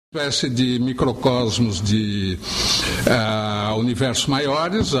Espécie de microcosmos de universos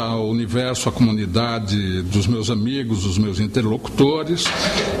maiores, o universo, a comunidade dos meus amigos, dos meus interlocutores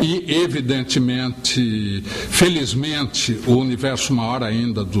e, evidentemente, felizmente, o universo maior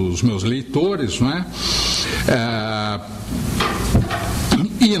ainda dos meus leitores, não é?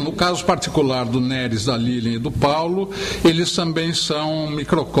 E no caso particular do Neres, da Lilian e do Paulo, eles também são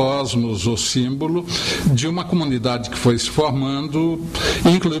microcosmos ou símbolo de uma comunidade que foi se formando,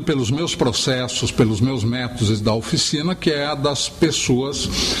 inclusive pelos meus processos, pelos meus métodos da oficina, que é a das pessoas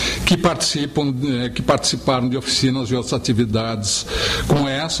que participaram de oficinas e outras atividades como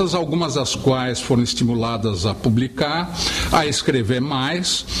essas, algumas das quais foram estimuladas a publicar, a escrever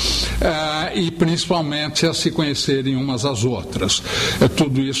mais e principalmente a se conhecerem umas às outras.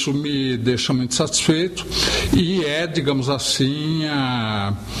 Tudo isso me deixa muito satisfeito e é, digamos assim,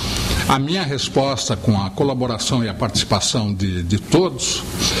 a minha resposta com a colaboração e a participação de todos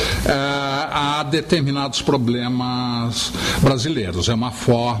a determinados problemas brasileiros. É uma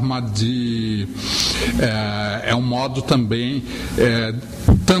forma de... é um modo também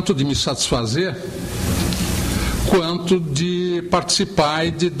tanto de me satisfazer quanto de participar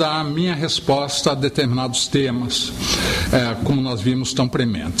e de dar a minha resposta a determinados temas, como nós vimos, tão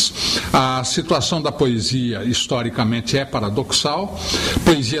prementes. A situação da poesia, historicamente, é paradoxal. A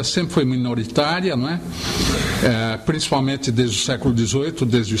poesia sempre foi minoritária, não é? Principalmente desde o século XVIII,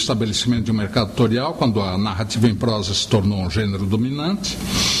 desde o estabelecimento de um mercado editorial, quando a narrativa em prosa se tornou um gênero dominante.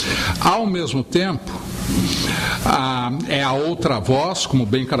 Ao mesmo tempo, é a outra voz, como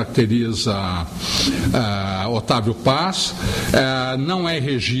bem caracteriza Otávio Paz, não é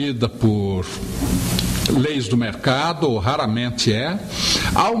regida por leis do mercado, ou raramente é,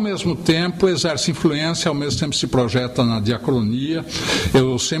 ao mesmo tempo exerce influência, ao mesmo tempo se projeta na diacronia.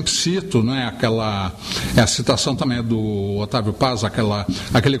 Eu sempre cito, né, a citação também é do Otávio Paz,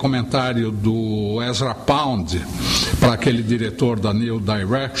 aquele comentário do Ezra Pound para aquele diretor da New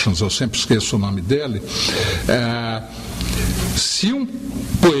Directions, eu sempre esqueço o nome dele. Se um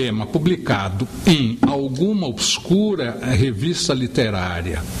poema publicado em alguma obscura revista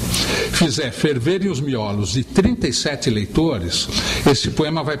literária fizer ferverem os miolos de 37 leitores, esse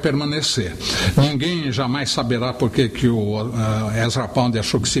poema vai permanecer. Ninguém jamais saberá por que o Ezra Pound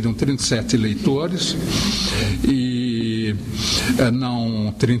achou que seriam 37 leitores e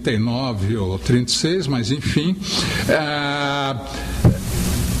não 39 ou 36, mas enfim...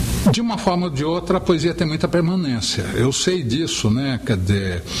 De uma forma ou de outra, a poesia tem muita permanência. Eu sei disso, né?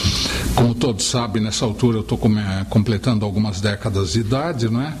 Como todos sabem, nessa altura eu estou completando algumas décadas de idade,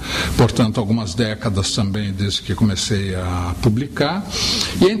 né? Portanto, algumas décadas também desde que comecei a publicar.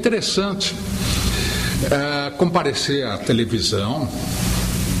 E é interessante comparecer à televisão,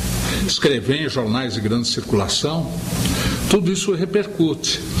 escrever em jornais de grande circulação, tudo isso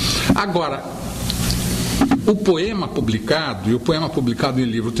repercute. Agora, o poema publicado, e o poema publicado em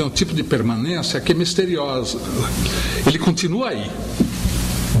livro, tem um tipo de permanência que é misteriosa. Ele continua aí,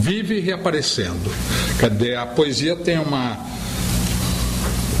 vive reaparecendo. A poesia tem uma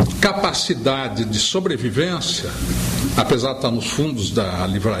capacidade de sobrevivência, apesar de estar nos fundos da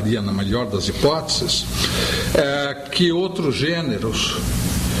livraria, na melhor das hipóteses, que outros gêneros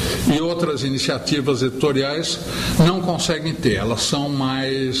e outras iniciativas editoriais não conseguem ter, elas são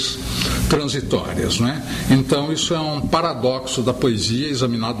mais transitórias, não é? Então isso é um paradoxo da poesia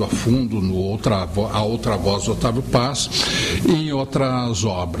examinado a fundo a outra voz do Otávio Paz e em outras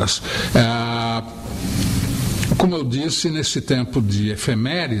obras. Como eu disse, nesse tempo de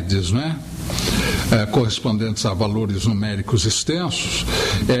efemérides, não é? Correspondentes a valores numéricos extensos,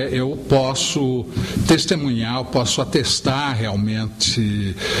 eu posso testemunhar, eu posso atestar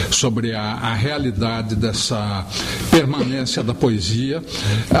realmente sobre a realidade dessa permanência da poesia,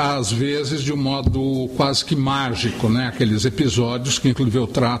 às vezes de um modo quase que mágico, né? Aqueles episódios que inclusive eu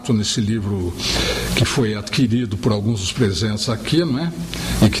trato nesse livro que foi adquirido por alguns dos presentes aqui, não é?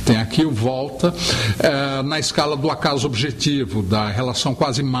 E que tem aqui o Volta, na escala do acaso objetivo, da relação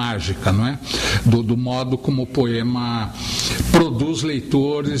quase mágica, não é? Do modo como o poema produz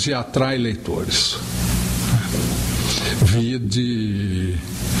leitores e atrai leitores. Vide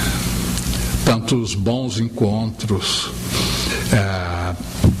tantos bons encontros,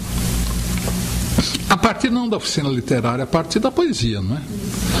 a partir não da oficina literária, a partir da poesia, não é?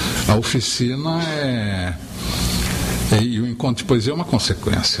 A oficina e o encontro de poesia é uma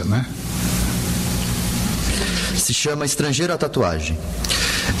consequência, né? Se chama Estrangeiro à Tatuagem.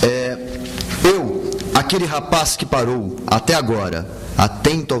 Aquele rapaz que parou, até agora,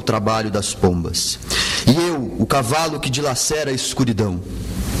 atento ao trabalho das pombas. E eu, o cavalo que dilacera a escuridão.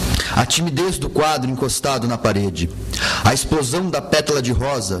 a timidez do quadro encostado na parede, a explosão da pétala de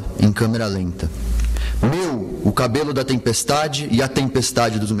rosa em câmera lenta. Meu, o cabelo da tempestade e a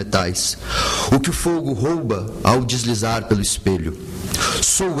tempestade dos metais, o que o fogo rouba ao deslizar pelo espelho.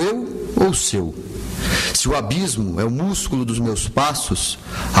 Sou eu ou seu? Se o abismo é o músculo dos meus passos,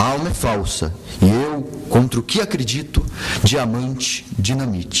 a alma é falsa, e eu, contra o que acredito, diamante,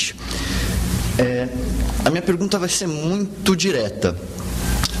 dinamite. A minha pergunta vai ser muito direta.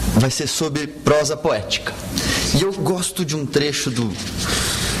 Vai ser sobre prosa poética. E eu gosto de um trecho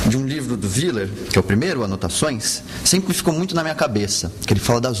de um livro do Willer, que é o primeiro, Anotações, sempre ficou muito na minha cabeça, que ele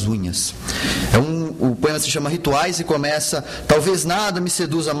fala das unhas. O poema se chama Rituais e começa: talvez nada me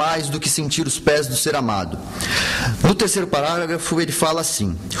seduza mais do que sentir os pés do ser amado. No terceiro parágrafo ele fala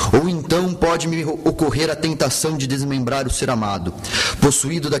assim: ou então pode me ocorrer a tentação de desmembrar o ser amado,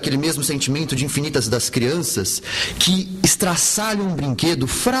 possuído daquele mesmo sentimento de infinitas das crianças que estraçalham um brinquedo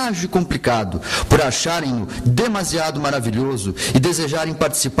frágil e complicado por acharem-no demasiado maravilhoso e desejarem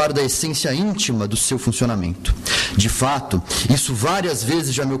participar da essência íntima do seu funcionamento. De fato, isso várias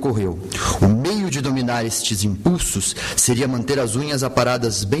vezes já me ocorreu. O meio de dominar estes impulsos seria manter as unhas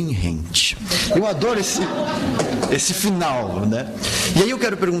aparadas bem rente. Eu adoro esse final, né? E aí eu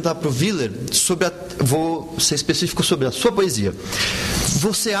quero perguntar para o Willer vou ser específico sobre a sua poesia.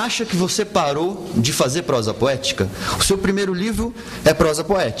 Você acha que você parou de fazer prosa poética? O seu primeiro livro é prosa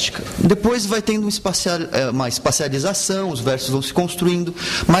poética. Depois vai tendo uma espacialização, os versos vão se construindo,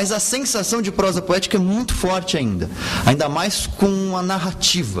 mas a sensação de prosa poética é muito forte ainda mais com a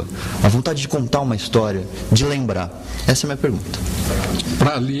narrativa, a vontade de contar uma história, de lembrar. Essa é a minha pergunta.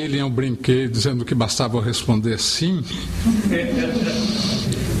 Para a Lilian eu brinquei dizendo que bastava eu responder sim.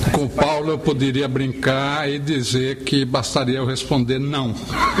 Com o Paulo eu poderia brincar e dizer que bastaria eu responder não.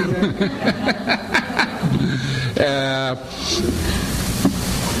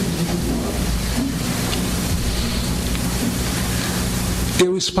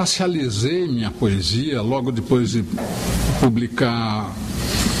 Eu espacializei minha poesia logo depois de publicar,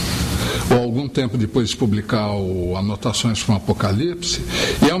 ou algum tempo depois de publicar o Anotações para um Apocalipse,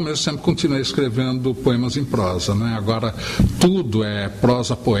 e ao mesmo tempo continuei escrevendo poemas em prosa, né? Agora tudo é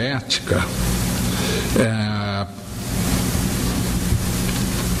prosa poética,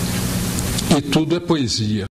 e tudo é poesia.